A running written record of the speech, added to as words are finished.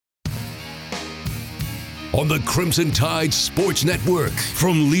on the Crimson Tide Sports Network.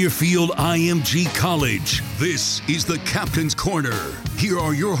 From Learfield IMG College, this is the Captain's Corner. Here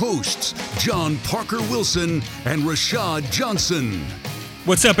are your hosts, John Parker Wilson and Rashad Johnson.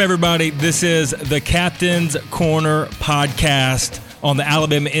 What's up, everybody? This is the Captain's Corner podcast on the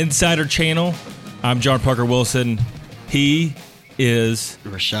Alabama Insider Channel. I'm John Parker Wilson. He is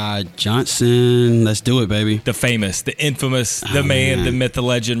Rashad Johnson. Let's do it, baby. The famous, the infamous, the man, the myth, the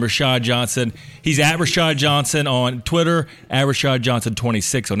legend, Rashad Johnson. He's at Rashad Johnson on Twitter, at Rashad Johnson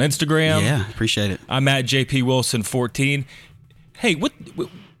 26 on Instagram. Yeah, appreciate it. I'm at JP Wilson 14. Hey, we're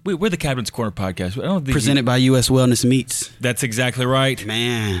the Captain's Corner podcast. I don't think Presented by U.S. Wellness Meats. That's exactly right.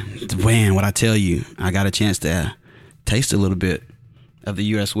 Man, what I tell you, I got a chance to taste a little bit of the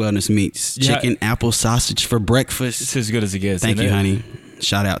U.S. Wellness Meats. Chicken, apple, sausage for breakfast. It's as good as it gets. Thank you, honey.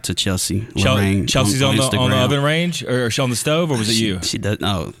 Shout out to Chelsea. Lorraine Chelsea's on the oven range, or is she on the stove, or was it you? She does.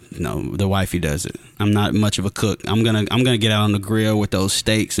 No, the wifey does it. I'm not much of a cook. I'm gonna get out on the grill with those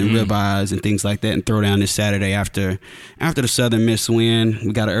steaks and ribeyes and things like that, and throw down this Saturday after the Southern Miss win.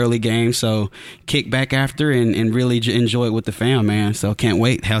 We got an early game, so kick back after and really enjoy it with the fam, man. So can't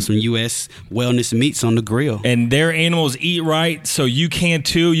wait. Have some U.S. Wellness Meats on the grill. And their animals eat right, so you can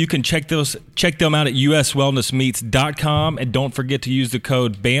too. You can check them out at uswellnessmeats.com, and don't forget to use the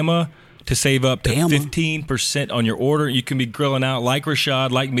code BAMA to save up to 15% on your order. You can be grilling out like Rashad,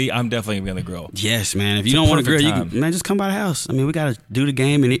 like me. I'm definitely going to grill. Yes, man. If you don't want to grill, you can, just come by the house. I mean, we got to do the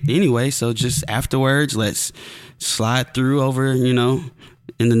game anyway, so just afterwards, let's slide through over, in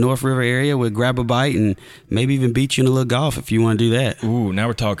the North River area. We'll grab a bite and maybe even beat you in a little golf if you want to do that. Ooh, now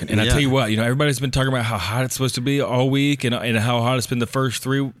we're talking. And I tell you what, everybody's been talking about how hot it's supposed to be all week and how hot it's been the first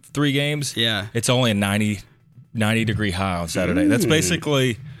three games. Yeah. It's only a 90-degree high on Saturday. That's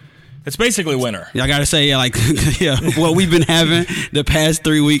basically winter. I gotta say, what we've been having the past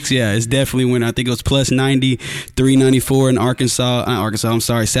 3 weeks, it's definitely winter. I think it was plus 90, 394 in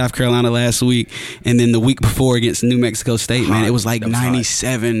South Carolina last week, and then the week before against New Mexico State, man, it was like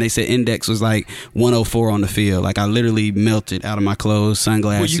 97. They said index was like 104 on the field. Like I literally melted out of my clothes,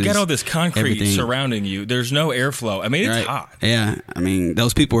 sunglasses. Well, you got all this concrete surrounding you. There's no airflow. I mean, it's hot. Yeah, I mean,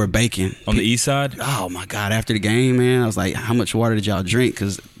 those people were baking on the east side. Oh my God! After the game, man, I was like, how much water did y'all drink?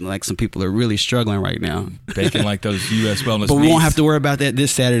 Because some people are really struggling right now. Baking like those U.S. Wellness But we meats. won't have to worry about that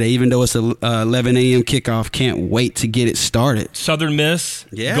this Saturday, even though it's a 11 a.m. kickoff. Can't wait to get it started. Southern Miss,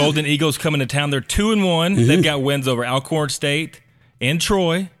 Golden Eagles coming to town. They're 2-1. They've got wins over Alcorn State and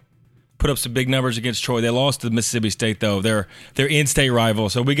Troy. Put up some big numbers against Troy. They lost to Mississippi State, though. They're in-state rival.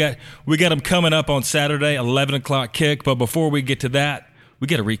 So we got them coming up on Saturday, 11 o'clock kick. But before we get to that, we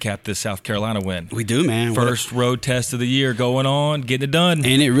got to recap this South Carolina win. We do, man. First road test of the year going on, getting it done.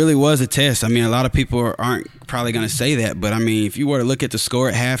 And it really was a test. I mean, a lot of people aren't probably going to say that, but I mean, if you were to look at the score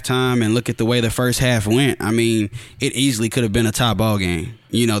at halftime and look at the way the first half went, I mean, it easily could have been a tie ball game.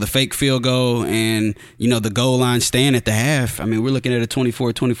 The fake field goal and, the goal line stand at the half. I mean, we're looking at a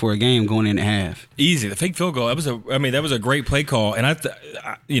 24-24 game going into half. Easy. The fake field goal, that was a great play call. And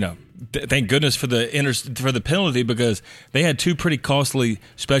thank goodness for the penalty, because they had two pretty costly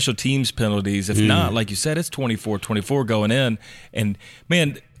special teams penalties. If not, like you said, it's 24-24 going in. And,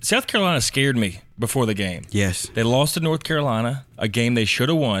 man, South Carolina scared me before the game. Yes. They lost to North Carolina, a game they should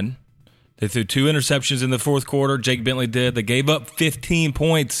have won. They threw 2 interceptions in the fourth quarter. Jake Bentley did. They gave up 15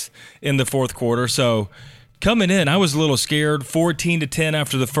 points in the fourth quarter. So coming in, I was a little scared. 14-10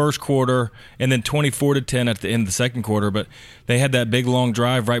 after the first quarter, and then 24-10 at the end of the second quarter. But they had that big long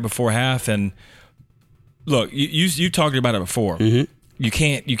drive right before half. And look, you talked about it before. Mm-hmm. You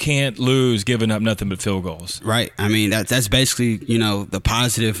can't lose giving up nothing but field goals. Right. I mean, that's basically, the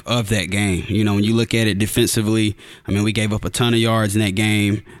positive of that game. When you look at it defensively, I mean, we gave up a ton of yards in that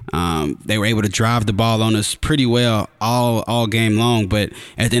game. They were able to drive the ball on us pretty well all game long. But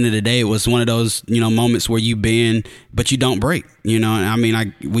at the end of the day, it was one of those, moments where you bend, but you don't break. I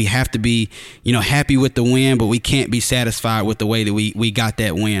mean, we have to be, happy with the win, but we can't be satisfied with the way that we got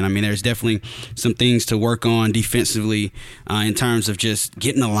that win. I mean, there's definitely some things to work on defensively in terms of just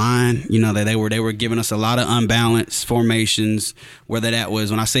getting the line. That they were giving us a lot of unbalanced formations. Whether that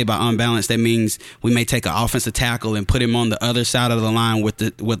was, when I say by unbalanced, that means we may take an offensive tackle and put him on the other side of the line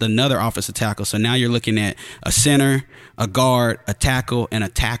with another offensive tackle. So now you're looking at a center, a guard, a tackle, and a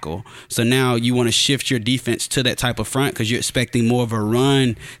tackle. So now you want to shift your defense to that type of front because you expect expecting more of a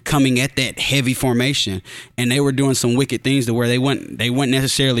run coming at that heavy formation, and they were doing some wicked things to where they weren't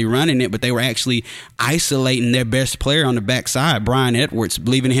necessarily running it, but they were actually isolating their best player on the backside, Brian Edwards,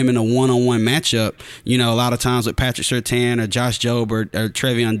 leaving him in a one-on-one matchup, a lot of times with Patrick Surtain or Josh Jobe or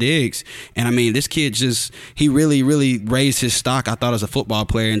Trevion Diggs. And I mean, this kid he really, really raised his stock, I thought, as a football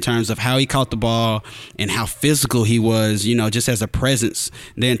player in terms of how he caught the ball and how physical he was, just as a presence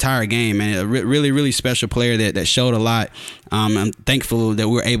the entire game. And a really, really special player that showed a lot. I'm thankful that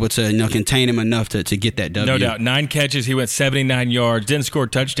we were able to contain him enough to get that W. No doubt. 9 catches. He went 79 yards. Didn't score a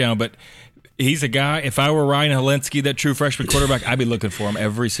touchdown, but he's a guy. If I were Ryan Hilinski, that true freshman quarterback, I'd be looking for him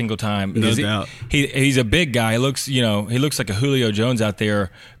every single time. No doubt. He's a big guy. He looks like a Julio Jones out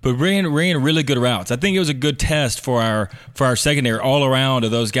there, but ran really good routes. I think it was a good test for our secondary all around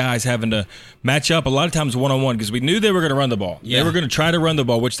of those guys having to match up a lot of times one-on-one because we knew they were going to run the ball. Yeah. They were going to try to run the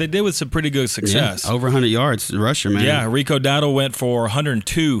ball, which they did with some pretty good success. Yeah, over 100 yards rusher, man. Yeah, Rico Dowdle went for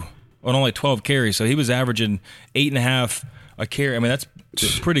 102 on only 12 carries, so he was averaging 8.5 a carry. I mean, that's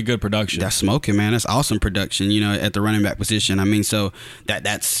pretty good production. That's smoking, man. That's awesome production, at the running back position. I mean, so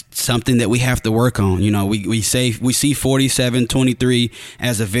that's something that we have to work on. We see 47-23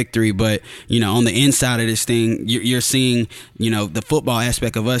 as a victory, but, on the inside of this thing, you're seeing, the football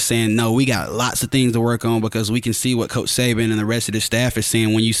aspect of us saying, no, we got lots of things to work on because we can see what Coach Saban and the rest of the staff is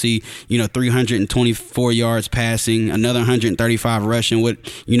saying when you see, 324 yards passing, another 135 rushing with,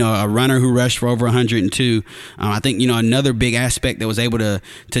 a runner who rushed for over 102. I think, another big aspect that was able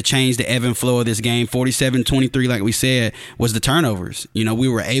to change the ebb and flow of this game, 47-23, like we said, was the turnovers. We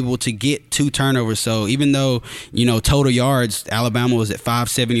were able to get 2 turnovers. So even though, total yards, Alabama was at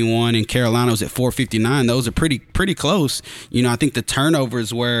 571 and Carolina was at 459, those are pretty close. I think the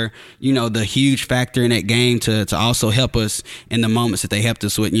turnovers were, the huge factor in that game to also help us in the moments that they helped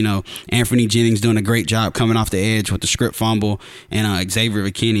us with. Anthony Jennings doing a great job coming off the edge with the script fumble, and Xavier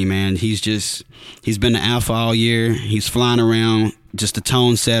McKinney, man, he's been the alpha all year. He's flying around, just a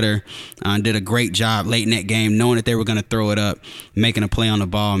tone setter, did a great job late in that game, knowing that they were going to throw it up, making a play on the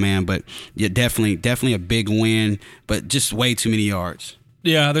ball, man. But yeah, definitely a big win, but just way too many yards.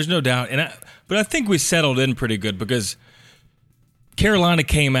 Yeah, there's no doubt. But I think we settled in pretty good because Carolina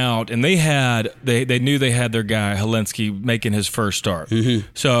came out and they knew they had their guy Hilinski making his first start.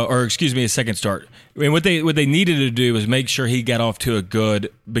 Mm-hmm. His second start. I mean, what they needed to do was make sure he got off to a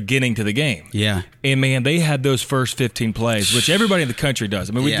good beginning to the game. Yeah. And man, they had those first 15 plays, which everybody in the country does.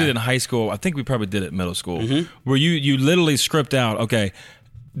 I mean, we did it in high school. I think we probably did it in middle school, where you literally script out, okay,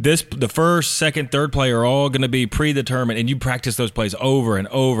 the first, second, third play are all going to be predetermined, and you practice those plays over and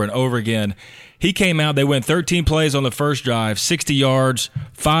over and over again. He came out, they went 13 plays on the first drive, 60 yards,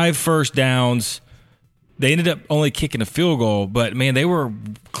 5 first downs. They ended up only kicking a field goal, but, man, they were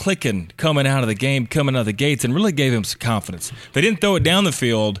clicking coming out of the game, coming out of the gates, and really gave him some confidence. They didn't throw it down the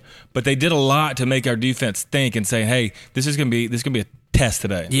field, but they did a lot to make our defense think and say, hey, this is going to be a test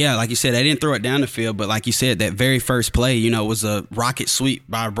today. Yeah, like you said, they didn't throw it down the field, but like you said, that very first play, was a rocket sweep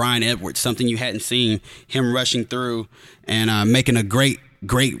by Brian Edwards, something you hadn't seen, him rushing through and making a great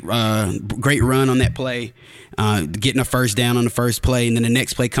run on that play, getting a first down on the first play, and then the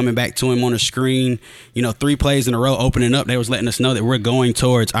next play coming back to him on a screen. 3 plays in a row opening up. They was letting us know that we're going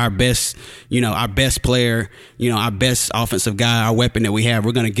towards our best player, our best offensive guy, our weapon that we have.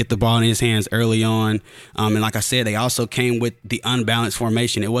 We're going to get the ball in his hands early on. And like I said, they also came with the unbalanced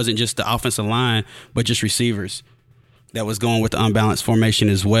formation. It wasn't just the offensive line, but just receivers that was going with the unbalanced formation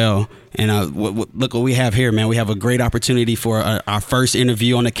as well. And look what we have here, man. We have a great opportunity for our first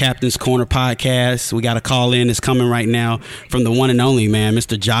interview on the Captain's Corner podcast. We got a call in that's coming right now from the one and only, man,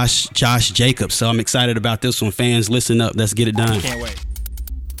 Mr. Josh Jacobs. So I'm excited about this one. Fans, listen up. Let's get it done. Can't wait.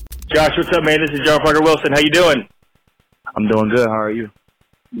 Josh, what's up, man? This is John Parker Wilson. How you doing? I'm doing good. How are you?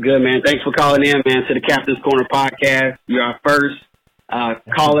 Good, man. Thanks for calling in, man, to the Captain's Corner podcast. You're our first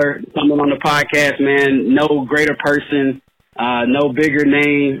caller, someone on the podcast, man. No greater person, no bigger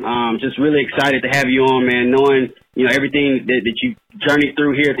name. Just really excited to have you on, man. Knowing everything that you journeyed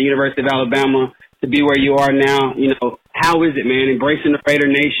through here at the University of Alabama to be where you are now. How is it, man? Embracing the Raider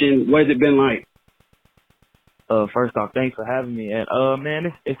Nation. What has it been like? First off, thanks for having me. And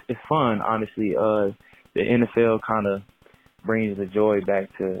man, it's fun, honestly. The NFL kind of brings the joy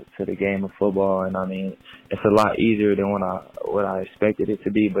back to the game of football, and I mean, it's a lot easier than what I expected it to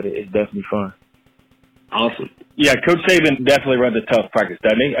be, but it's definitely fun. Awesome. Yeah, Coach Saban definitely runs a tough practice,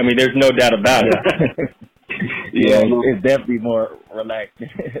 doesn't he? I mean, there's no doubt about it. Yeah, it's definitely more relaxed.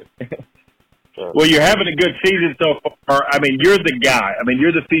 Well, you're having a good season so far. I mean, you're the guy. I mean,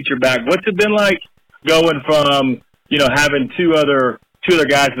 you're the feature back. What's it been like going from, having 2 other two other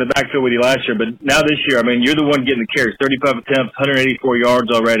guys in the backfield with you last year, but now this year, I mean, you're the one getting the carries. 35 attempts, 184 yards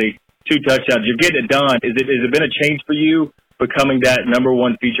already, 2 touchdowns. You're getting it done. Has it been a change for you becoming that number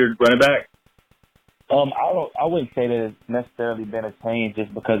one featured running back? I wouldn't say that it's necessarily been a change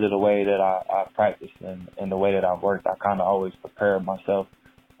just because of the way that I practice and the way that I've worked. I kind of always prepared myself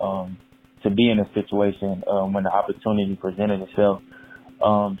to be in a situation when the opportunity presented itself.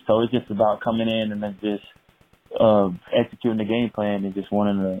 So it's just about coming in and then just executing the game plan and just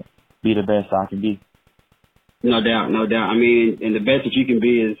wanting to be the best I can be. No doubt, no doubt. I mean, and the best that you can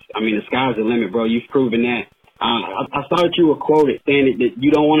be is, I mean, the sky's the limit, bro. You've proven that. I saw that you were quoted saying that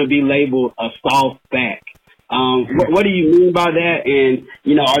you don't want to be labeled a soft back. What do you mean by that? And,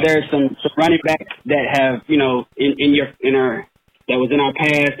 you know, are there some running backs that have, you know, that was in our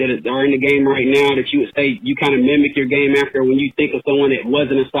past that are in the game right now that you would say you kind of mimic your game after when you think of someone that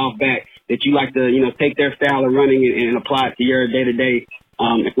wasn't a soft back, that you like to, you know, take their style of running and apply it to your day-to-day,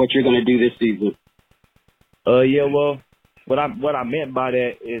 what you're going to do this season? Yeah, well, what I meant by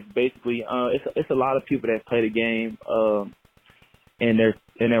that is basically it's a lot of people that play the game and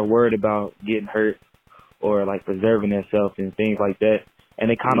they're worried about getting hurt or like preserving themselves and things like that, and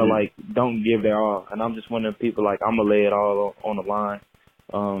they kind of like don't give their all. And I'm just one of the people like I'm gonna lay it all on the line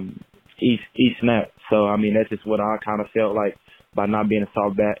each snap. So I mean that's just what I kind of felt like by not being a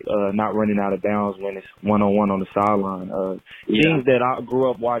soft back, not running out of bounds when it's 1-on-1 on the sideline. Things that I grew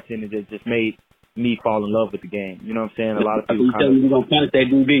up watching and just made me fall in love with the game. You know what I'm saying? A lot of people kind of punch that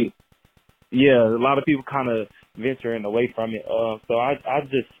DB. Yeah, a lot of people kind of venturing away from it. So I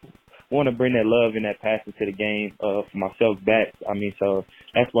just want to bring that love and that passion to the game for myself back. I mean, so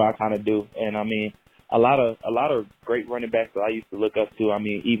that's what I kind of do. And I mean, a lot of great running backs that I used to look up to. I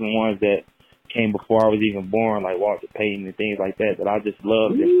mean, even ones that came before I was even born, like Walter Payton and things like that. That I just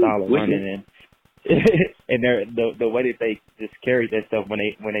love their style of running and the way that they just carried that stuff when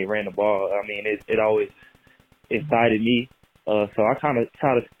they ran the ball. I mean, it always excited me. So I kind of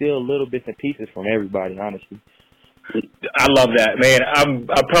try to steal little bits and pieces from everybody, honestly. I love that, man. I'm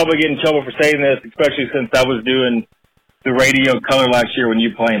probably getting in trouble for saying this, especially since I was doing the radio color last year when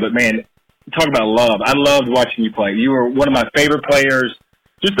you playing. But man, talk about love. I loved watching you play. You were one of my favorite players.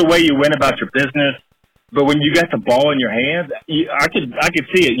 Just the way you went about your business. But when you got the ball in your hands, I could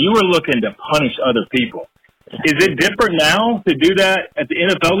see it. You were looking to punish other people. Is it different now to do that at the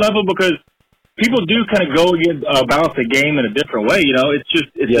NFL level? Because people do kind of go about the game in a different way. You know, it's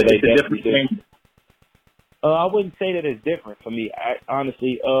a different thing. I wouldn't say that it's different for me.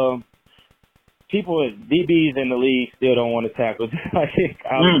 Honestly, people, DBs in the league still don't want to tackle.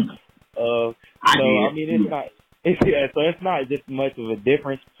 So I mean, it's not. So it's not just much of a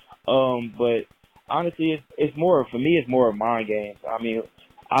difference. But honestly, it's more for me. It's more of mind games. I mean,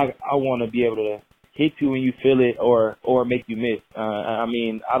 I want to be able to hit you when you feel it, or make you miss. I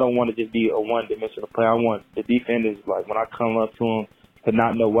mean, I don't want to just be a one-dimensional player. I want the defenders, like when I come up to them, to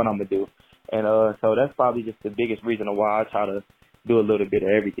not know what I'm gonna do. And so that's probably just the biggest reason why I try to do a little bit of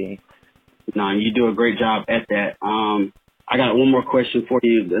everything. No, you do a great job at that. I got one more question for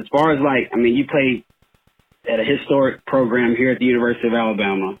you. As far as you played at a historic program here at the University of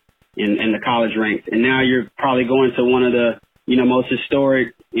Alabama in the college ranks, and now you're probably going to one of the most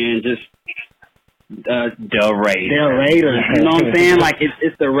historic and just the Raiders. The Raiders. You know what I'm saying? Like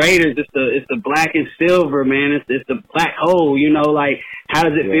it's the Raiders. It's the black and silver, man. It's the black hole. You know, like how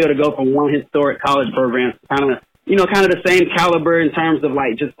does it feel to go from one historic college program to kind of the same caliber in terms of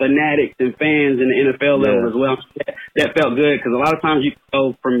like just fanatics and fans in the NFL level as well? That felt good because a lot of times you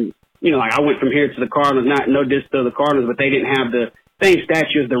go from like I went from here to the Cardinals. No diss to the Cardinals, but they didn't have the same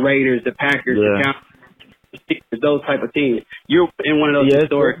stature as the Raiders, the Packers, the Cowboys, those type of teams. You're in one of those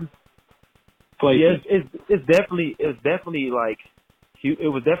historic. Yes, it's definitely like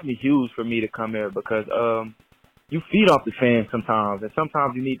it was definitely huge for me to come here because you feed off the fans sometimes, and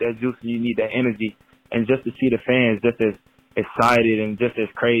sometimes you need that juice and you need that energy, and just to see the fans just as excited and just as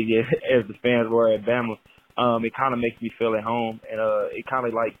crazy as the fans were at Bama, it kind of makes me feel at home, and it kind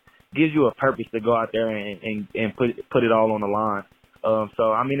of like gives you a purpose to go out there and put it all on the line.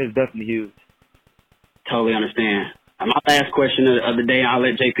 So I mean, it's definitely huge. Totally understand. My last question of the day, I'll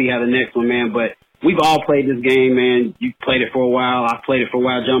let JP have the next one, man, but we've all played this game, man. You played it for a while. I've played it for a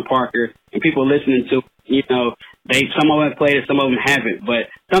while, John Parker, and people listening to, some of them have played it, some of them haven't, but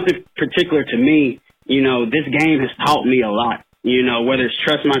something particular to me, this game has taught me a lot, whether it's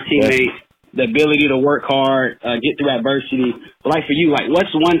trust my teammates, the ability to work hard, get through adversity. But like for you, like what's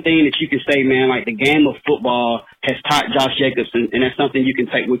one thing that you can say, man, like the game of football has taught Josh Jacobs, and that's something you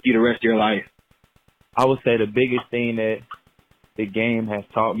can take with you the rest of your life? I would say the biggest thing that the game has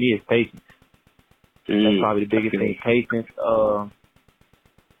taught me is patience. That's probably the biggest thing, patience.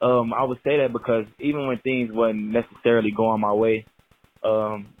 I would say that because even when things wasn't necessarily going my way,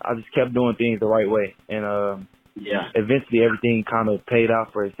 I just kept doing things the right way. And eventually everything kind of paid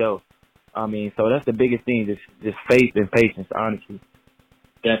out for itself. I mean, so that's the biggest thing, just faith and patience, honestly.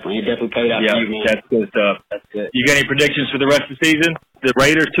 Definitely. It definitely paid out for you, man. That's good stuff. That's good. You got any predictions for the rest of the season? The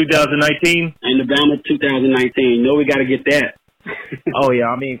Raiders 2019? And the Bama 2019. We got to get that. Oh,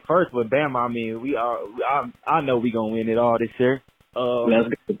 yeah. I mean, first with Bama, I mean, I know we're going to win it all this year.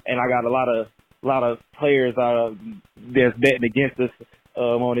 And I got a lot of players that's betting against us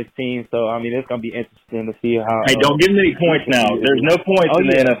on this team. So, I mean, it's going to be interesting to see how. Hey, don't give them any points now. There's no points in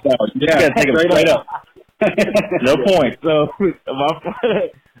the NFL. You got to take them straight up. No points. So,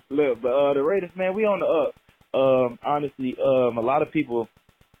 look, but the Raiders, man, we on the up. Honestly, a lot of people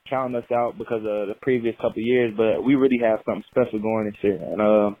counting us out because of the previous couple of years, but we really have something special going this year. And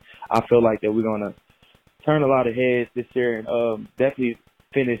I feel like that we're going to turn a lot of heads this year and definitely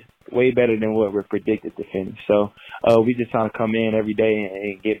finish way better than what we're predicted to finish. So we just trying to come in every day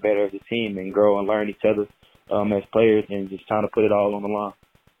and get better as a team and grow and learn each other as players and just trying to put it all on the line.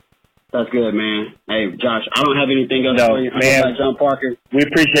 That's good, man. Hey, Josh, I don't have anything else for you. Man, John Parker. We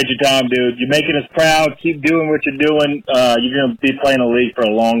appreciate your time, dude. You're making us proud. Keep doing what you're doing. You're going to be playing the league for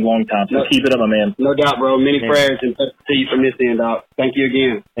a long, long time. So keep it up, my man. No doubt, bro. Many prayers and to you from this end, dog. Thank you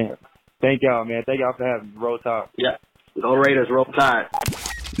again. Yeah. Thank y'all, man. Thank y'all for having me. Roll Tide. Yeah. Go Raiders. Roll Tide.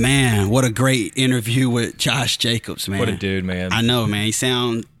 Man, what a great interview with Josh Jacobs, man. What a dude, man. I know, man. He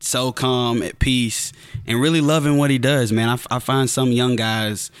sounds so calm, at peace, and really loving what he does, man. I find some young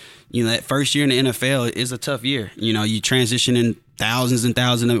guys, that first year in the NFL is a tough year. You transitioning thousands and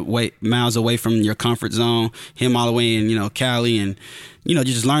thousands of miles away from your comfort zone, him all the way in, Cali, and,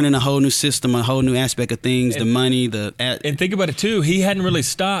 just learning a whole new system, a whole new aspect of things, the money, and think about it, too. He hadn't really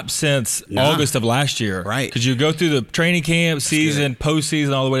stopped since August of last year. Right. Because you go through the training camp, season,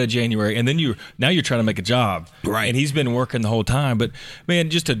 postseason, all the way to January, and then now you're trying to make a job. Right. And he's been working the whole time. But, man,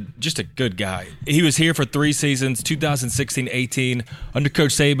 just a good guy. He was here for 3 seasons, 2016-18. Under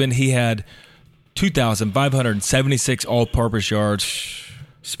Coach Saban, he had 2,576 all-purpose yards.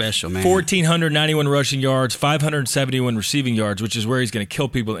 Special, man. 1,491 rushing yards, 571 receiving yards, which is where he's going to kill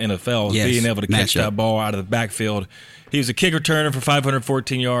people in the NFL, being able to catch that ball out of the backfield. He was a kick returner for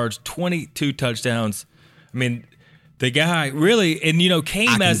 514 yards, 22 touchdowns. I mean, the guy really, and came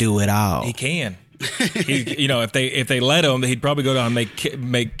can do it all. He can. If they let him, he'd probably go down and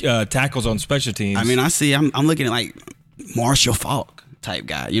make tackles on special teams. I mean, I'm looking at like Marshall Faulk type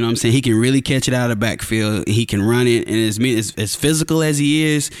guy. You know what I'm saying? He can really catch it out of the backfield. He can run it, and as physical as he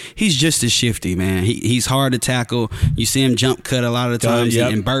is, he's just as shifty, man. He's hard to tackle. You see him jump cut a lot of the times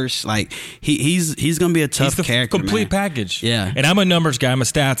and burst. Like he's gonna be a tough character. Complete package. Yeah. And I'm a numbers guy. I'm a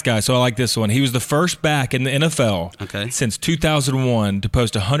stats guy, so I like this one. He was the first back in the NFL since 2001 to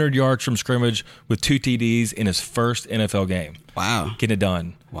post 100 yards from scrimmage with 2 TDs in his first NFL game. Wow. Getting it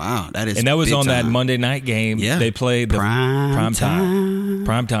done. Wow. That was on time. That Monday night game. Yeah. They played the prime time.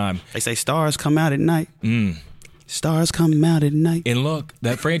 Prime time. They say stars come out at night. Stars come out at night. And look,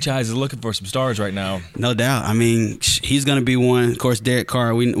 that franchise is looking for some stars right now. No doubt. I mean, he's going to be one. Of course, Derek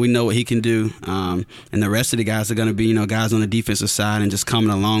Carr, we know what he can do. And the rest of the guys are going to be, guys on the defensive side and just coming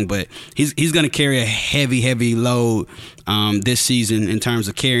along. But he's going to carry a heavy, heavy load this season in terms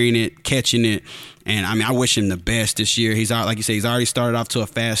of carrying it, catching it. And, I mean, I wish him the best this year. Like you say, he's already started off to a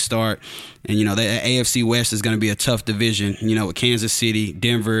fast start. And, the AFC West is going to be a tough division, with Kansas City,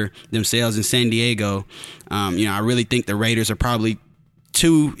 Denver, themselves, and San Diego. I really think the Raiders are probably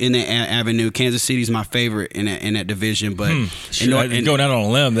 2 in that avenue. Kansas City's my favorite in that division. But going out on a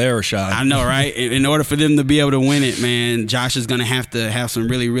limb there, Rashad. I know, right? In order for them to be able to win it, man, Josh is going to have some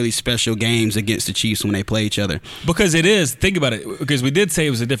really, really special games against the Chiefs when they play each other. Because it is. Think about it. Because we did say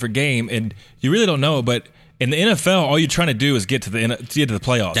it was a different game, and you really don't know, but in the NFL, all you're trying to do is get to the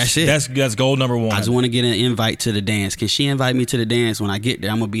playoffs. That's it. That's goal number 1. I just want to get an invite to the dance. Can she invite me to the dance? When I get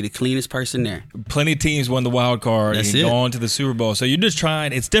there, I'm going to be the cleanest person there. Plenty of teams won the wild card and go on to the Super Bowl. So you're just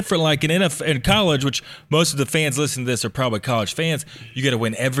trying. It's different like in college, which most of the fans listening to this are probably college fans. You got to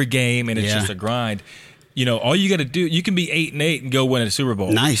win every game, and it's just a grind. All you got to do, you can be 8-8 and go win a Super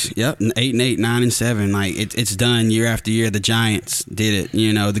Bowl. Nice. Yep. 8-8, 9-7. Like it's done year after year. The Giants did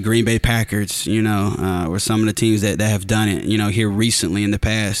it. The Green Bay Packers, were some of the teams that have done it, here recently in the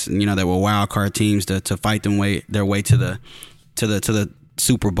past, that were wild card teams to fight their way to the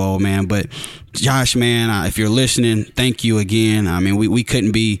Super Bowl, man. But Josh, man, if you're listening, thank you again. I mean, we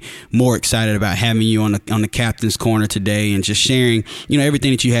couldn't be more excited about having you on the Captain's Corner today and just sharing,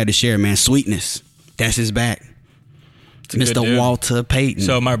 everything that you had to share, man. Sweetness. That's his back. Mr. Walter Payton.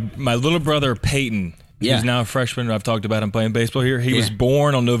 So my little brother Peyton Yeah. He's now a freshman. I've talked about him playing baseball here. He was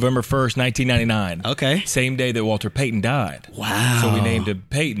born on November 1st, 1999. Okay. Same day that Walter Payton died. Wow. So we named him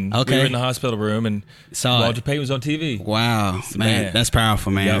Payton. Okay. We were in the hospital room, and Walter Payton was on TV. Wow, man, that's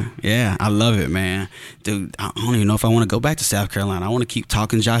powerful, man. Yep. Yeah, I love it, man. Dude, I don't even know if I want to go back to South Carolina. I want to keep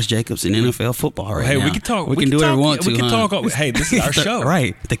talking Josh Jacobs and NFL football right now. We can talk. We can do whatever we want to. We can talk. Hey, this is our show.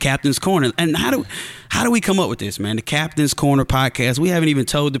 Right, the Captain's Corner. And how do we come up with this, man? The Captain's Corner podcast. We haven't even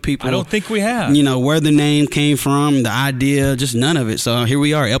told the people. I don't think we have. You know, where the name came from, the idea, just none of it. So here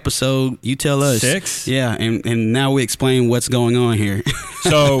we are, episode, you tell us. 6? Yeah, and now we explain what's going on here.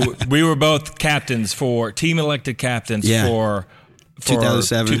 So we were both captains team elected captains for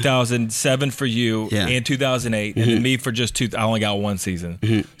 2007 for you and 2008, and then me for just two. I only got one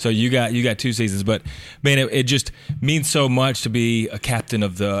season. So you got 2 seasons. But man, it just means so much to be a captain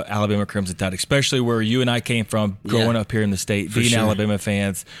of the Alabama Crimson Tide, especially where you and I came from, growing up here in the state, being Alabama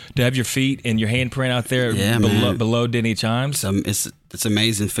fans. To have your feet and your handprint out there below Denny Chimes. It's an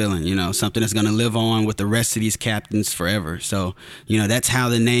amazing feeling, you know, something that's going to live on with the rest of these captains forever. So, you know, that's how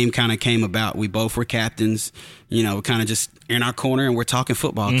the name kind of came about. We both were captains, you know, kind of just in our corner, and we're talking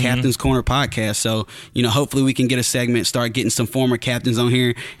football, Captain's Corner podcast. So, you know, hopefully we can get a segment, start getting some former captains on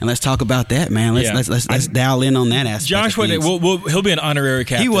here, and let's talk about that, man. Let's dial in on that aspect. Josh, he'll be an honorary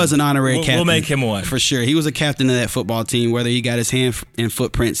captain. He was an honorary captain. We'll make him one. For sure. He was a captain of that football team, whether he got his hand and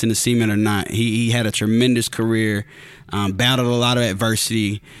footprints in the cement or not. He had a tremendous career. Battled a lot of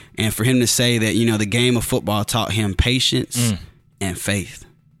adversity, and for him to say that, you know, the game of football taught him patience and faith,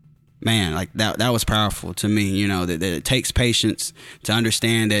 man, like that was powerful to me. You know, that it takes patience to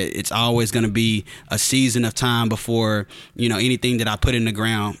understand that it's always going to be a season of time before, you know, anything that I put in the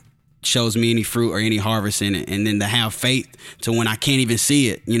ground shows me any fruit or any harvest in it, and then to have faith to when I can't even see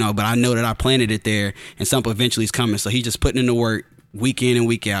it, you know, but I know that I planted it there and something eventually is coming. So he's just putting in the work week in and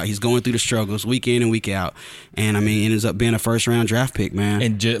week out. He's going through the struggles week in and week out. And, I mean, it ends up being a first-round draft pick, man.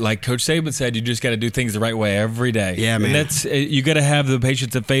 And like Coach Saban said, you just got to do things the right way every day. Yeah, man. And you got to have the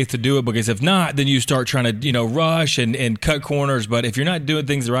patience and faith to do it, because if not, then you start trying to, you know, rush and cut corners. But if you're not doing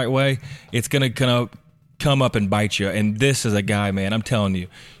things the right way, it's going to kind of come up and bite you. And this is a guy, man, I'm telling you,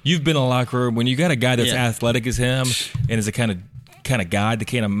 you've been in a locker room when you got a guy that's athletic as him and is a kind of guy, the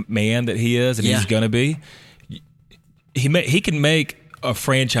kind of man that he is and he's going to be, he can make a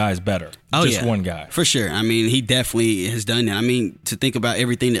franchise better. One guy. For sure. I mean, he definitely has done that. I mean, to think about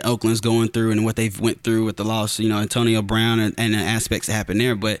everything that Oakland's going through and what they've went through with the loss, you know, Antonio Brown and the aspects that happened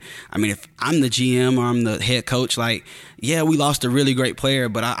there. But, I mean, if I'm the GM or I'm the head coach, like, yeah, we lost a really great player,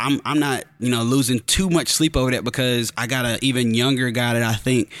 but I'm not, you know, losing too much sleep over that, because I got an even younger guy that I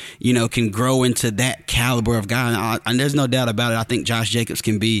think, you know, can grow into that caliber of guy. And there's no doubt about it. I think Josh Jacobs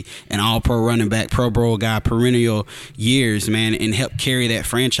can be an all-pro running back, Pro Bowl guy, perennial years, man, and help carry that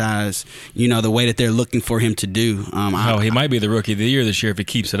franchise, you know, the way that they're looking for him to do. He might be the rookie of the year this year if he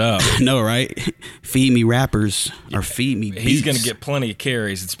keeps it up. I know, right? Feed me rappers or feed me beats. He's going to get plenty of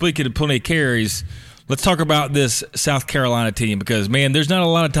carries. And speaking of plenty of carries, let's talk about this South Carolina team, because, man, there's not a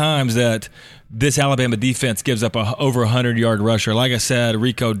lot of times that this Alabama defense gives up over 100-yard rusher. Like I said,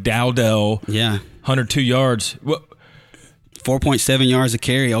 Rico Dowdell, 102 yards. 4.7 yards a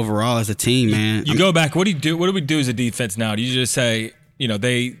carry overall as a team, man. You go back. What do you do? What do we do as a defense now? Do you just say, you know,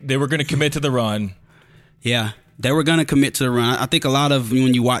 they were going to commit to the run? Yeah, they were going to commit to the run. I think a lot of,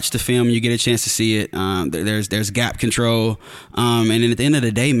 when you watch the film, you get a chance to see it. There's gap control, and then at the end of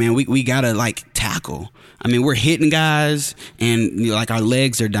the day, man, we gotta like tackle. I mean, we're hitting guys, and you know, like our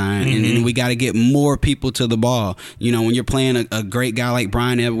legs are dying, and we got to get more people to the ball. You know, when you're playing a great guy like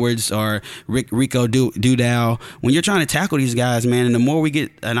Brian Edwards or Rico Dowdell, when you're trying to tackle these guys, man, and the more we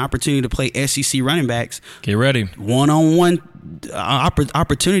get an opportunity to play SEC running backs, get ready, one-on-one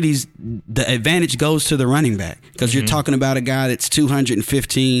opportunities, the advantage goes to the running back, because you're talking about a guy that's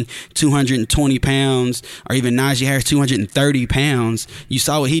 215, 220 pounds, or even Najee Harris, 230 pounds. You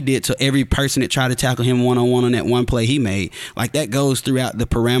saw what he did to every person that tried to tackle him one-on-one on that one play he made. Like, that goes throughout the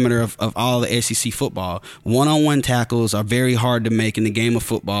parameter of all the SEC football. One-on-one tackles are very hard to make in the game of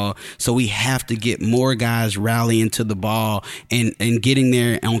football, so we have to get more guys rallying to the ball and getting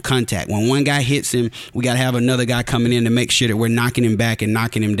there on contact. When one guy hits him, we got to have another guy coming in to make sure that we're knocking him back and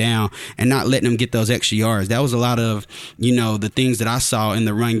knocking him down and not letting him get those extra yards. That was a lot of, you know, the things that I saw in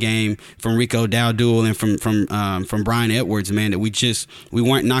the run game from Rico Dowdell and from Brian Edwards, man, that we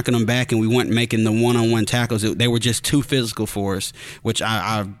weren't knocking them back and we weren't making the one-on-one tackles. They were just too physical for us, which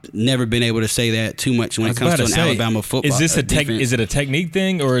I've never been able to say that too much when it comes to an Alabama football. Is this is it a technique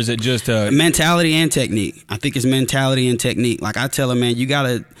thing, or is it just a mentality and technique? I think it's mentality and technique. Like I tell them, man, you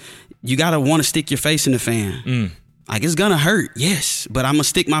gotta want to stick your face in the fan. Like, it's gonna hurt, yes, but I'm gonna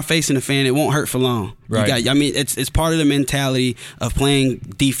stick my face in the fan. It won't hurt for long. Right. It's part of the mentality of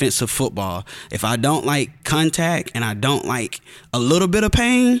playing defensive football. If I don't like contact and I don't like a little bit of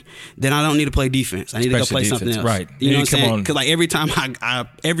pain, then I don't need to play defense. I need to go play something else. Right. You know what I'm saying? Because like every time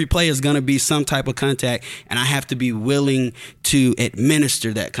every play is gonna be some type of contact, and I have to be willing to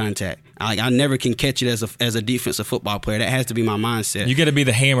administer that contact. I never can catch it as a defensive football player. That has to be my mindset. You got to be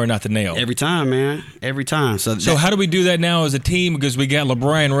the hammer, not the nail. Every time, man. Every time. So how do we do that now as a team? Because we got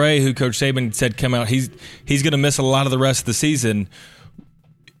LeBron Ray, who Coach Saban said come out. He's going to miss a lot of the rest of the season.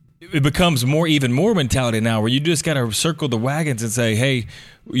 It becomes even more mentality now, where you just got to circle the wagons and say, hey,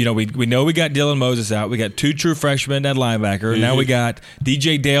 we know we got Dylan Moses out. We got 2 true freshmen at linebacker. Mm-hmm. Now we got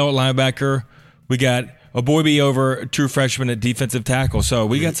DJ Dale at linebacker. We got Aboybe over a true freshman at defensive tackle. So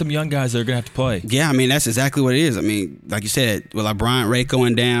we got some young guys that are going to have to play. Yeah, I mean, that's exactly what it is. I mean, like you said, with Bryant Ray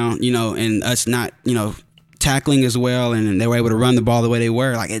going down, and us not, tackling as well, and they were able to run the ball the way they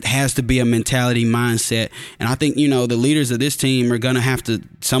were. Like, it has to be a mentality mindset. And I think, the leaders of this team are going to have to,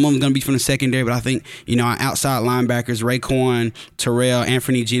 some of them going to be from the secondary, but I think, our outside linebackers, Raekwon, Terrell,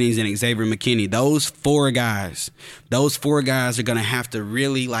 Anthony Jennings, and Xavier McKinney, those four guys are going to have to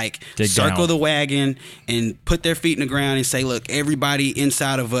really circle the wagon and put their feet in the ground and say, look, everybody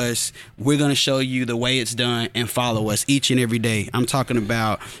inside of us, we're going to show you the way it's done and follow us each and every day. I'm talking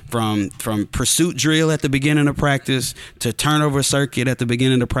about from pursuit drill at the beginning of practice to turnover circuit at the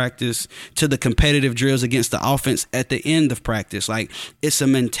beginning of practice to the competitive drills against the offense at the end of practice. Like, it's a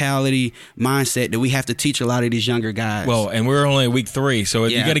mentality mindset that we have to teach a lot of these younger guys. Well, and we're only week 3, so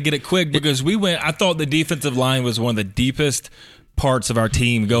you got to get it quick, because I thought the defensive line was one of the deepest parts of our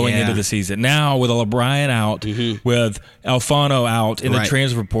team going into the season. Now with O'Brien out, with Alfano out in the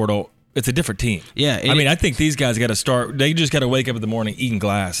transfer portal, it's a different team. Yeah. I think these guys got to start. They just got to wake up in the morning eating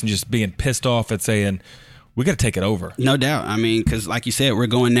glass and just being pissed off at saying, we got to take it over. No doubt. I mean, because like you said, we're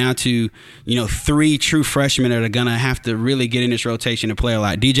going now to, 3 true freshmen that are going to have to really get in this rotation to play a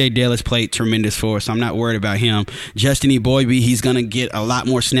lot. DJ Dale has played tremendous for us, so I'm not worried about him. Justin Aboybe, he's going to get a lot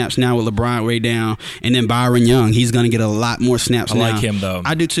more snaps now with LeBron way down. And then Byron Young, he's going to get a lot more snaps now. I like him, though.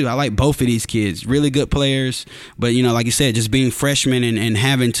 I do, too. I like both of these kids. Really good players. But, like you said, just being freshmen and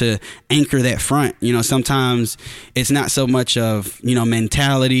having to anchor that front. Sometimes it's not so much of,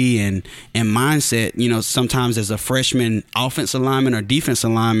 mentality and mindset, sometimes as a freshman offensive lineman or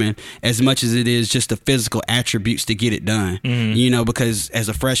defensive lineman, as much as it is just the physical attributes to get it done. Because as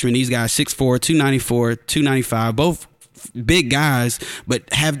a freshman, these guys 6'4", 294, 295, both big guys, but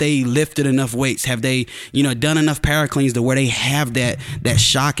have they lifted enough weights? Have they, done enough power cleans to where they have that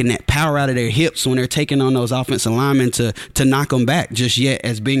shock and that power out of their hips when they're taking on those offensive linemen to knock them back just yet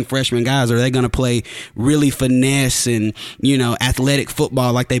as being freshman guys? Or are they going to play really finesse and, athletic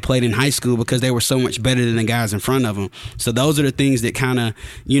football like they played in high school because they were so much better than the guys in front of them? So those are the things that kind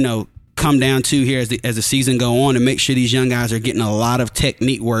of, come down to here as the season go on, to make sure these young guys are getting a lot of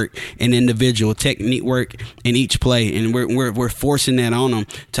technique work and individual technique work in each play, and we're forcing that on them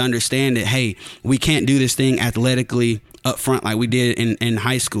to understand that, hey, we can't do this thing athletically up front like we did in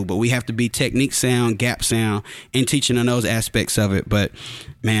high school, but we have to be technique sound, gap sound, and teaching on those aspects of it. But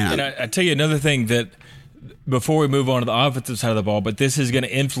man, and I tell you another thing that, before we move on to the offensive side of the ball, but this is going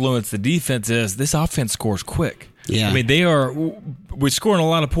to influence the defense, is this offense scores quick. Yeah. We're scoring a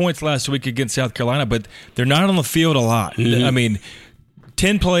lot of points last week against South Carolina, but they're not on the field a lot.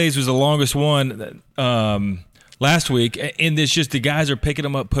 10 plays was the longest one last week, and it's just the guys are picking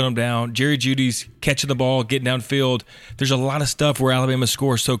them up, putting them down. Jerry Jeudy's catching the ball, getting downfield. There's a lot of stuff where Alabama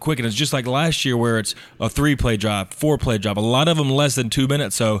scores so quick, and it's just like last year where it's a 3-play drive, 4-play drive, a lot of them less than 2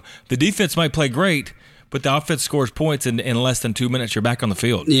 minutes. So the defense might play great, but the offense scores points in less than 2 minutes. You're back on the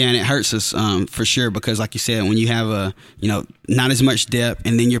field. Yeah, and it hurts us for sure, because like you said, when you have not as much depth,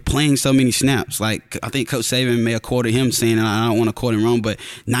 and then you're playing so many snaps. Like, I think Coach Saban may have quoted him saying, and I don't want to quote him wrong, but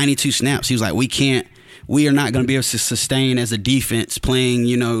 92 snaps. He was like, we are not going to be able to sustain as a defense playing,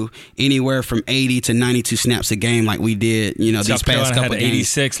 anywhere from 80 to 92 snaps a game like we did, these past couple of games.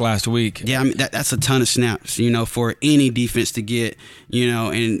 86 last week. Yeah, that's a ton of snaps, for any defense to get,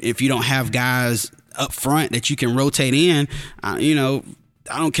 and if you don't have guys up front that you can rotate in,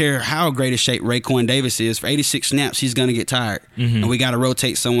 I don't care how great a shape Raekwon Davis is. For 86 snaps, he's going to get tired. And we got to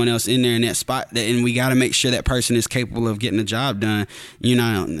rotate someone else in there in that spot. And we got to make sure that person is capable of getting the job done,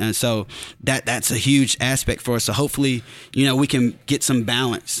 And so that's a huge aspect for us. So hopefully, we can get some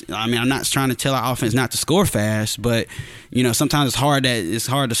balance. I mean, I'm not trying to tell our offense not to score fast, but, sometimes it's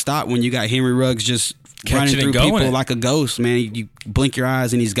hard to stop when you got Henry Ruggs just running through people like a ghost, man. You blink your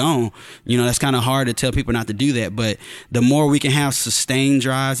eyes and he's gone. That's kind of hard to tell people not to do that. But the more we can have sustained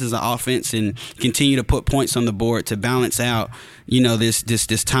drives as an offense and continue to put points on the board to balance out,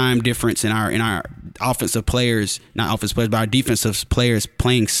 this time difference in our offensive players, not offensive players, but our defensive players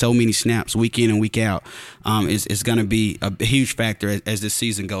playing so many snaps week in and week out is going to be a huge factor as this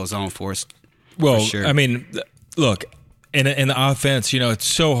season goes on for us. Well, for sure. I mean, look, in the offense, it's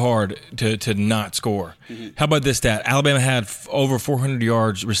so hard to not score. Mm-hmm. How about this stat? Alabama had over 400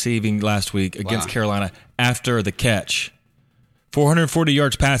 yards receiving last week against Carolina after the catch. 440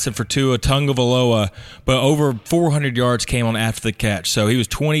 yards passing for Tua Tagovailoa, but over 400 yards came on after the catch. So he was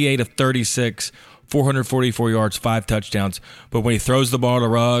 28 of 36, 444 yards, 5 touchdowns. But when he throws the ball to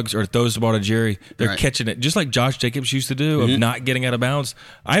Ruggs or throws the ball to Jerry, they're catching it, just like Josh Jacobs used to do, of not getting out of bounds.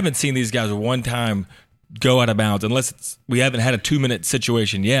 I haven't seen these guys one time go out of bounds unless we haven't had a 2-minute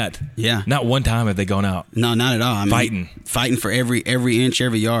situation yet. Yeah. Not one time have they gone out. No, not at all. I mean, fighting for every inch,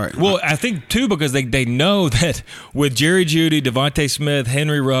 every yard. Well, I think, too, because they know that with Jerry Jeudy, Devontae Smith,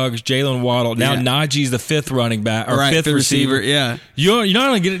 Henry Ruggs, Jalen Waddle, now Najee's the fifth running back, or fifth receiver. Yeah. You're not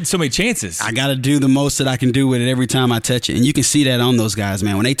going to get so many chances. I got to do the most that I can do with it every time I touch it. And you can see that on those guys,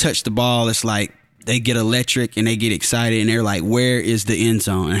 man. When they touch the ball, it's like they get electric and they get excited and they're like, where is the end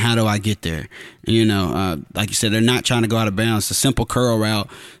zone and how do I get there? And, like you said, they're not trying to go out of bounds. It's a simple curl route,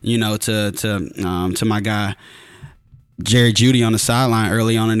 to my guy Jerry Jeudy on the sideline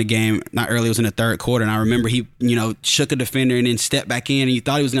early on in the game. Not early, it was in the third quarter. And I remember he, shook a defender and then stepped back in and you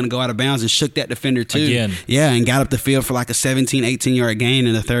thought he was going to go out of bounds and shook that defender too. Again. Yeah, and got up the field for like a 17, 18-yard gain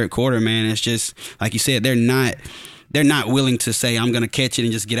in the third quarter, man. It's just, like you said, they're not willing to say, I'm going to catch it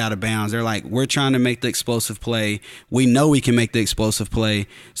and just get out of bounds. They're like, we're trying to make the explosive play. We know we can make the explosive play,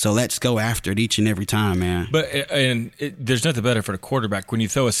 so let's go after it each and every time, man. But there's nothing better for the quarterback when you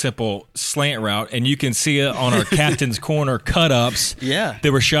throw a simple slant route, and you can see it on our Captain's Corner cut-ups that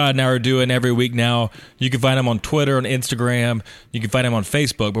Rashad and I are doing every week now. You can find them on Twitter and Instagram. You can find them on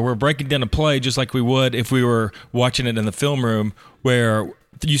Facebook. But we're breaking down a play just like we would if we were watching it in the film room, where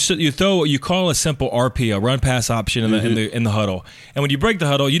you call a simple RP, a run pass option in the huddle, and when you break the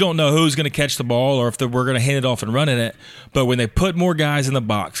huddle, you don't know who's going to catch the ball or if we're going to hand it off and run in it. But when they put more guys in the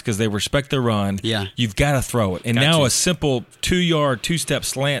box because they respect their run, you've got to throw it. And now a simple 2-yard, 2-step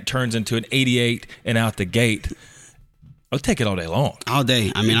slant turns into an 88 and out the gate. I'll take it all day long. All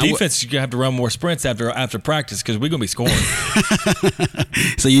day. I mean, defense, you're going to have to run more sprints after practice because we're going to be scoring.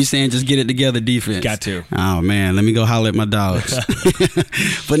 So you saying just get it together, defense? Got to. Oh, man. Let me go holler at my dogs.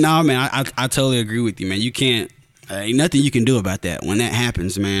 But no, man, I totally agree with you, man. You can't – ain't nothing you can do about that when that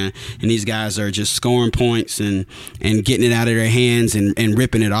happens, man. And these guys are just scoring points and getting it out of their hands and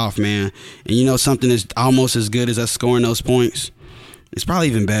ripping it off, man. And something that's almost as good as us scoring those points? It's probably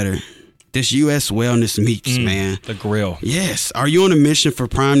even better. This U.S. Wellness Meats, man. The grill. Yes. Are you on a mission for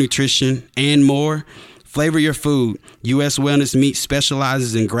prime nutrition and more? Flavor your food. U.S. Wellness Meats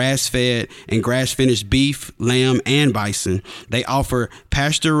specializes in grass-fed and grass-finished beef, lamb, and bison. They offer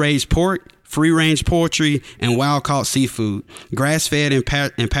pasture-raised pork, free-range poultry, and wild-caught seafood. Grass-fed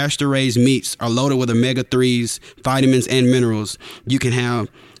and pasture-raised meats are loaded with omega-3s, vitamins, and minerals. You can have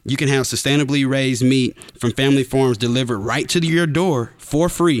sustainably raised meat from family farms delivered right to your door for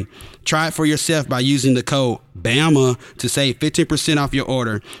free. Try it for yourself by using the code BAMA to save 15% off your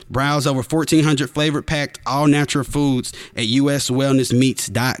order. Browse over 1,400 flavored packed all-natural foods at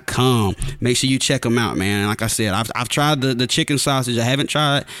uswellnessmeats.com. Make sure you check them out, man. Like I said, I've tried the chicken sausage. I haven't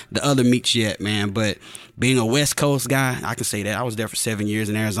tried the other meats yet, man. But being a West Coast guy, I can say that. I was there for 7 years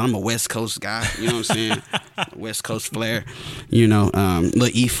in Arizona. I'm a West Coast guy. You know what I'm saying? West Coast flair. Little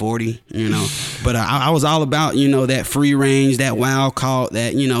E40, But I was all about, that free range, that wild caught,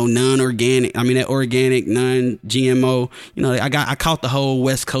 that, non-organic. I mean, that organic, non-GMO. I caught the whole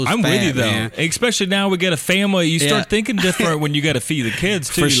West Coast I'm fad, with you, though. Man. Especially now we got a family. You start thinking different when you got to feed the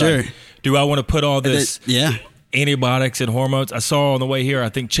kids, too. For sure. Like, do I want to put all this antibiotics and hormones? I saw on the way here, I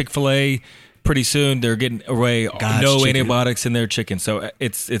think Chick-fil-A, pretty soon they're getting away antibiotics in their chicken. So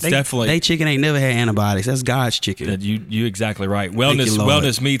it's definitely they chicken ain't never had antibiotics. That's God's chicken. You exactly right.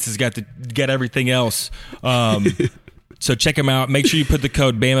 Wellness Meats has got everything else. So check them out. Make sure you put the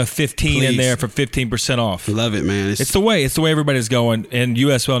code BAMA15 in there for 15% off. Love it, man. It's the way everybody's going. And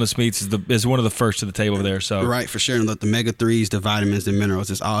U.S. Wellness Meats is one of the first to the table there. So right, for sure. And look, the omega-3s, the vitamins, the minerals,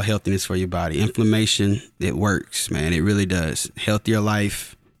 it's all healthiness for your body. Inflammation, it works, man. It really does. Healthier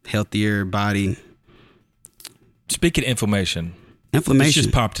life. Healthier body. Speaking of inflammation, this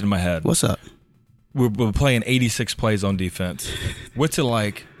just popped into my head. What's up? We're playing 86 plays on defense. What's it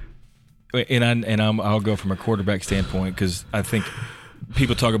like? I'll go from a quarterback standpoint because I think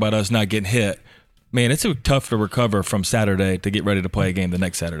people talk about us not getting hit. man, it's tough to recover from Saturday to get ready to play a game the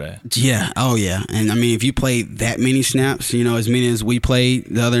next Saturday. Yeah. Oh, yeah. And, I mean, if you played that many snaps, as many as we played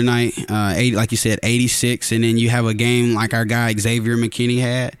the other night, 80, like you said, 86, and then you have a game like our guy Xavier McKinney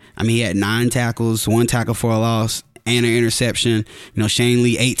had. I mean, he had 9 tackles, 1 tackle for a loss, and an interception. Shane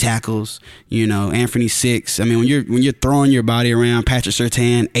Lee 8 tackles. Anthony 6. I mean, when you're throwing your body around, Patrick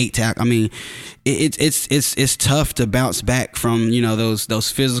Surtain 8 tackles. I mean, it's tough to bounce back from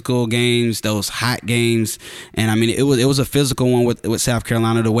those physical games, those hot games. And I mean, it was a physical one with South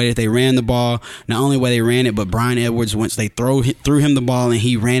Carolina. The way that they ran the ball, not only the way they ran it, but Brian Edwards, once they threw him the ball and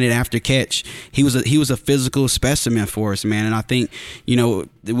he ran it after catch, he was a physical specimen for us, man. And I think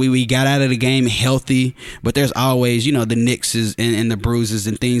we got out of the game healthy, but there's always the nicks and the bruises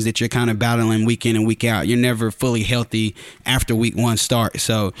and things that you're kind of battling week in and week out. You're never fully healthy after week 1 start.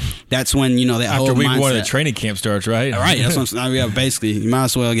 So that's when that after whole week mindset. 1 of the training camp starts, right? All right, that's what I'm saying. Yeah, basically, you might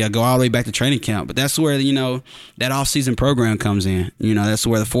as well go all the way back to training camp. But that's where that off-season program comes in. That's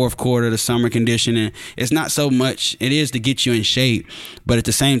where the fourth quarter, the summer conditioning. It's not so much. It is to get you in shape, but at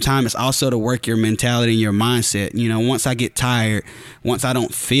the same time, it's also to work your mentality and your mindset. Once I get tired, once I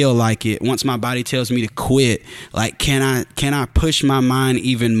don't feel like it, once my body tells me to quit, like can I push my mind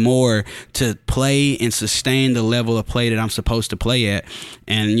even more to play and sustain the level of play that I'm supposed to play at?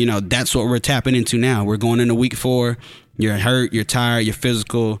 And that's what we're tapping into now. We're going into week 4. You're hurt, you're tired, you're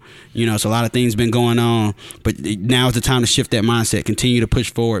physical. So a lot of things been going on. But now is the time to shift that mindset. Continue to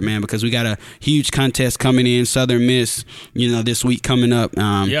push forward, man, because we got a huge contest coming in, Southern Miss, this week coming up.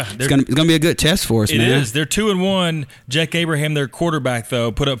 It's gonna be a good test for us, man. It is. They're 2-1. Jack Abraham, their quarterback,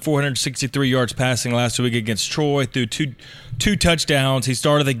 though, put up 463 yards passing last week against Troy through two touchdowns. He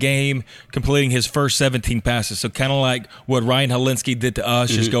started the game completing his first 17 passes. So kind of like what Ryan Helinski did to us,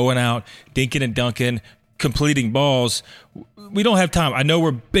 just going out, dinking and dunking, completing balls. We don't have time. I know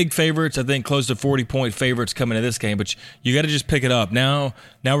we're big favorites. I think close to 40-point favorites coming into this game, but you got to just pick it up. Now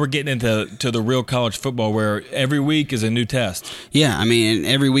we're getting into the real college football where every week is a new test. Yeah, I mean,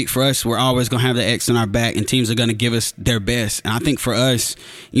 every week for us, we're always going to have the X on our back, and teams are going to give us their best. And I think for us,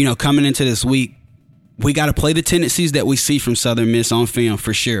 coming into this week, we got to play the tendencies that we see from Southern Miss on film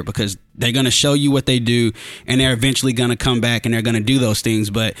for sure, because they're going to show you what they do, and they're eventually going to come back and they're going to do those things.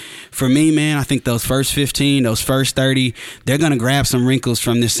 But for me, man, I think those first 15, those first 30, they're going to grab some wrinkles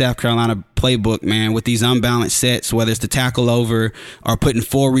from this South Carolina playbook, man, with these unbalanced sets, whether it's the tackle over or putting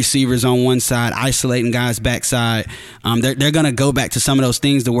 4 receivers on one side, isolating guys backside. They're going to go back to some of those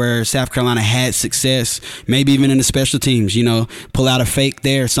things to where South Carolina had success, maybe even in the special teams, pull out a fake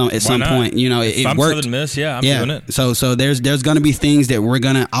there at some point. It I'm worked. Southern Miss, I'm doing it. So there's going to be things that we're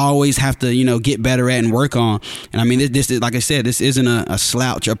going to always have to get better at and work on. And I mean, this is, like I said, this isn't a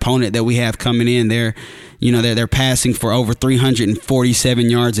slouch opponent that we have coming in. They're passing for over 347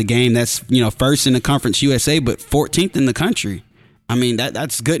 yards a game. That's first in the Conference USA, but 14th in the country. I mean,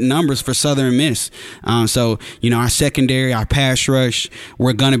 that's good numbers for Southern Miss. So our secondary, our pass rush,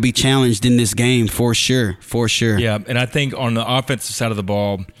 we're going to be challenged in this game for sure. Yeah, and I think on the offensive side of the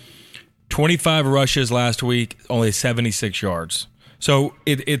ball, 25 rushes last week, only 76 yards. So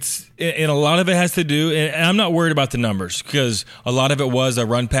it's and a lot of it has to do, and I'm not worried about the numbers because a lot of it was a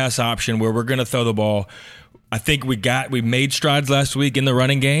run-pass option where we're going to throw the ball. I think we made strides last week in the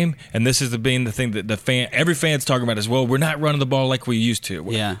running game, and this is being the thing that every fan's talking about as well. We're not running the ball like we used to.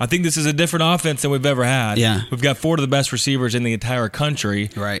 Yeah. I think this is a different offense than we've ever had. Yeah. We've got 4 of the best receivers in the entire country.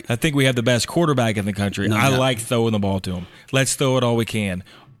 Right. I think we have the best quarterback in the country. I like throwing the ball to him. Let's throw it all we can.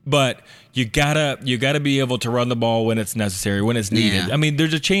 But you gotta be able to run the ball when it's necessary, when it's needed. Yeah. I mean,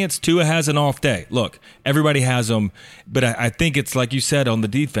 there's a chance Tua has an off day. Look, everybody has them, but I think it's like you said on the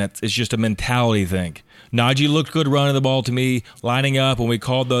defense. It's just a mentality thing. Najee looked good running the ball to me, lining up when we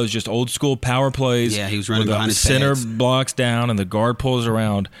called those just old school power plays. Yeah, he was running with behind the his center pads. blocks down and the guard pulls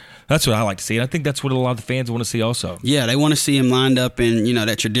around. That's what I like to see. And I think that's what a lot of the fans want to see also. Yeah, they want to see him lined up in,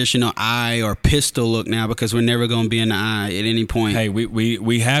 that traditional eye or pistol look now, because we're never going to be in the eye at any point. Hey,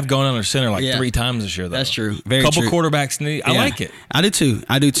 we have gone under center like 3 times this year, though. That's true. Very Couple true. quarterbacks need. I like it. I do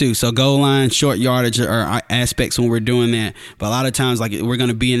too. So goal line, short yardage are aspects when we're doing that. But a lot of times, like, we're going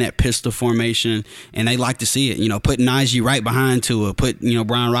to be in that pistol formation, and they like to see it. Put Najee right behind Tua, put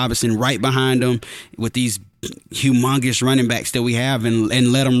Brian Robinson right behind him with these humongous running backs that we have,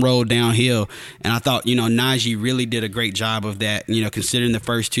 and let them roll downhill. And I thought Najee really did a great job of that, considering the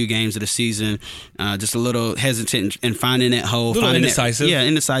first 2 games of the season, just a little hesitant in finding that hole, indecisive.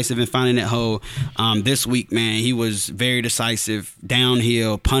 Indecisive in finding that hole. This week, man, he was very decisive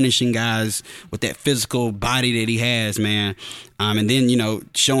downhill, punishing guys with that physical body that he has, man. And then, you know,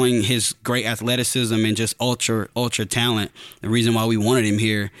 showing his great athleticism and just ultra talent. The reason why we wanted him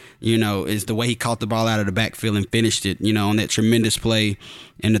here, you know, is the way he caught the ball out of the backfield and finished it, you know, on that tremendous play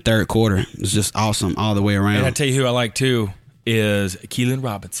in the third quarter. It was just awesome all the way around. And I tell you who I like too is Keelan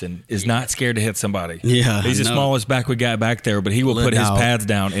Robinson. Is not scared to hit somebody. Yeah, he's the smallest back we got back there, but he will put his pads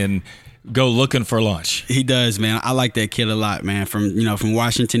down and go looking for lunch. He does, man. I like that kid a lot, man. From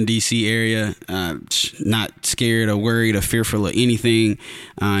Washington D.C. area, not scared or worried or fearful of anything.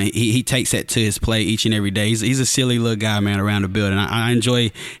 He takes that to his play each and every day. He's a silly little guy, man, around the building. I enjoy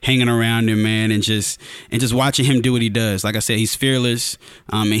hanging around him, man, and just watching him do what he does. Like I said, he's fearless,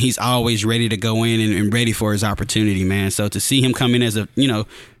 and he's always ready to go in and ready for his opportunity, man. So to see him come in as a, you know,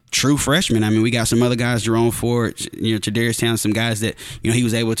 true freshman. I mean, we got some other guys, Jerome Ford, you know, Tadarius Towns, some guys that, you know, he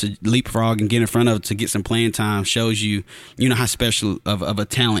was able to leapfrog and get in front of to get some playing time. Shows you, you know, how special of a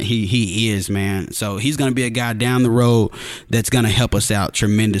talent he is, man. So he's going to be a guy down the road that's going to help us out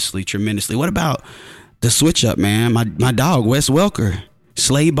tremendously. What about the switch up, man? My dog, Wes Welker.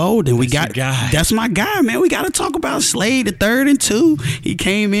 Slade Bolden, that's my guy, man. We got to talk about Slade, the 3rd and 2. He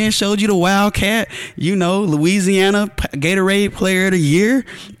came in, showed you the Wildcat, you know, Louisiana Gatorade Player of the Year,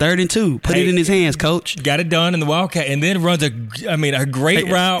 3rd and 2. Put it in his hands, coach. Got it done in the Wildcat, and then runs a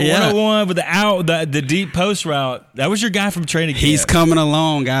great route, 101 with the deep post route. That was your guy from training camp. He's coming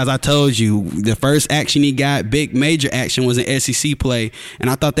along, guys. I told you, the first action he got, big major action, was an SEC play, and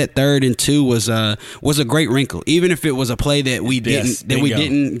I thought that 3rd and 2 was a great wrinkle, even if it was a play that we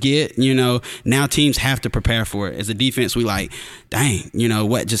didn't get, you know. Now teams have to prepare for it. As a defense, we like, dang, you know,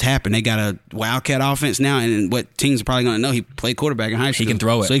 what just happened? They got a Wildcat offense now, and what teams are probably going to know, he played quarterback in high school. He can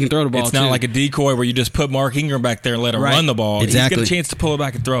throw it. So he can throw the ball, It's not like a decoy where you just put Mark Ingram back there and let him run the ball. Exactly. He's got a chance to pull it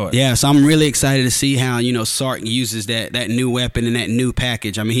back and throw it. Yeah, so I'm really excited to see how, you know, Sark uses that new weapon and that new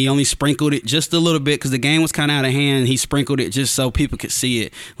package. I mean, he only sprinkled it just a little bit because the game was kind of out of hand. He sprinkled it just so people could see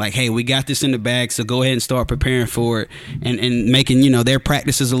it. Like, hey, we got this in the bag, so go ahead and start preparing for it and making, you know, their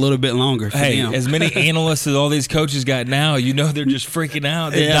practices a little bit longer for them. As many analysts as all these coaches got now, you know, they're just freaking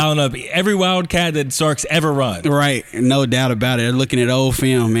out. They're dialing up every Wildcat that Sark's ever run. Right, no doubt about it. They're looking at old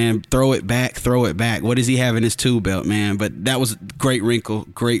film, man. Throw it back. What does he have in his tool belt, man? But that was a great wrinkle,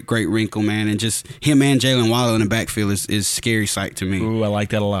 great wrinkle, man. And just him and Jalen Waddle in the backfield is scary sight to me. Ooh, I like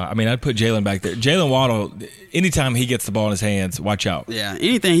that a lot. I mean, I'd put Jalen back there. Jalen Waddle, anytime he gets the ball in his hands, watch out. Yeah,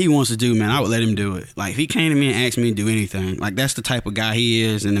 anything he wants to do, man, I would let him do it. Like, if he came to me and asked me to do anything, like, that's the type of guy he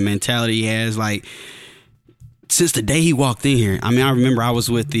is and the mentality he has. Like, since the day he walked in here, I mean, I remember I was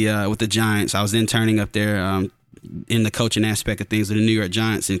with the Giants. I was interning up there in the coaching aspect of things with the New York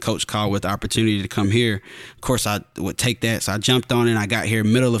Giants, and Coach called with the opportunity to come here. Of course, I would take that. So I jumped on it, and I got here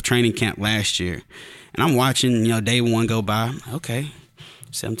middle of training camp last year. And I'm watching, you know, day 1 go by. Okay,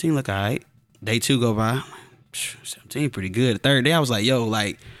 17 look all right. Day 2 go by. 17 pretty good. The third day, I was like, yo,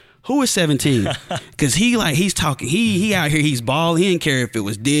 like, who is 17? Because he's talking. He out here. He's balling. He didn't care if it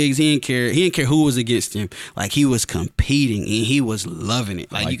was Diggs. He didn't care who was against him. Like, he was competing and he was loving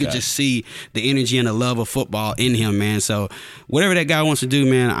it. Like you could just see the energy and the love of football in him, man. So whatever that guy wants to do,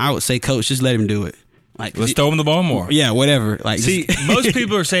 man, I would say, coach, just let him do it. Like, let's throw him the ball more. Yeah, whatever. Like, see, most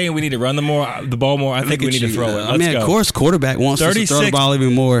people are saying we need to run the ball more. I think we need to throw it. Let's go. Of course, quarterback wants us to throw the ball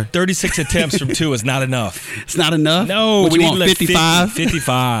even more. 36 attempts from 2 is not enough. It's not enough? No, we need 55.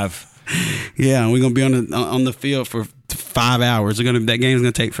 55. Yeah, we're gonna be on the field for 5 hours. That game's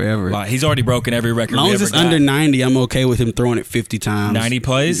gonna take forever. Wow, he's already broken every record. As long as it's under 90, I'm okay with him throwing it 50 times. 90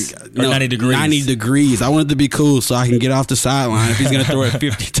 plays? Or 90 degrees? 90 degrees. I want it to be cool so I can get off the sideline if he's gonna throw it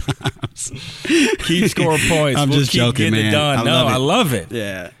 50 times. Keep scoring points. I'm just joking, man. I love it.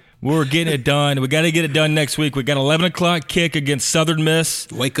 Yeah. We're getting it done. We got to get it done next week. We got 11 o'clock kick against Southern Miss.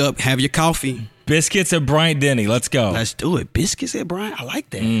 Wake up, have your coffee. Biscuits at Bryant-Denny. Let's go. Let's do it. Biscuits at Bryant. I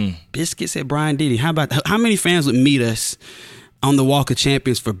like that. Biscuits at Bryant-Denny. How many fans would meet us on the Walk of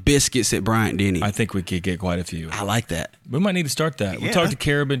Champions for biscuits at Bryant-Denny? I think we could get quite a few. I like that. We might need to start that. Yeah. We'll talk to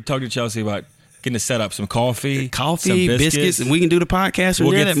Carabin, talk to Chelsea about getting to set up some coffee, some biscuits, and we can do the podcast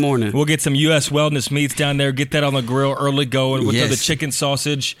from there that morning. We'll get some U.S. Wellness Meats down there, get that on the grill early going. We'll throw the chicken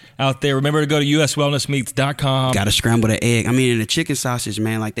sausage out there. Remember to go to uswellnessmeats.com. Got to scramble the egg. I mean, in the chicken sausage,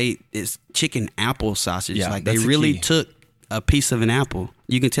 man, like it's chicken apple sausage. Yeah, like they really took a piece of an apple.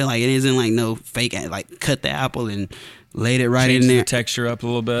 You can tell like it isn't like no fake, like cut the apple and laid it right in there. The texture up a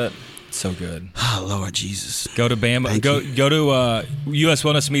little bit. So good. Oh, Lord Jesus. Go to Bama. Go to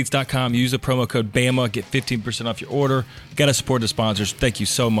uswellnessmeats.com. Use the promo code BAMA. Get 15% off your order. Got to support the sponsors. Thank you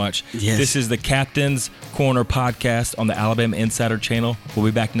so much. Yes. This is the Captain's Corner podcast on the Alabama Insider channel. We'll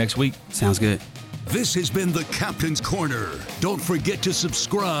be back next week. Sounds good. This has been the Captain's Corner. Don't forget to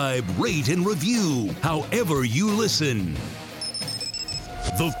subscribe, rate, and review however you listen.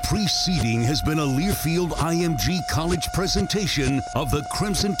 The preceding has been a Learfield IMG College presentation of the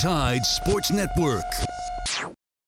Crimson Tide Sports Network.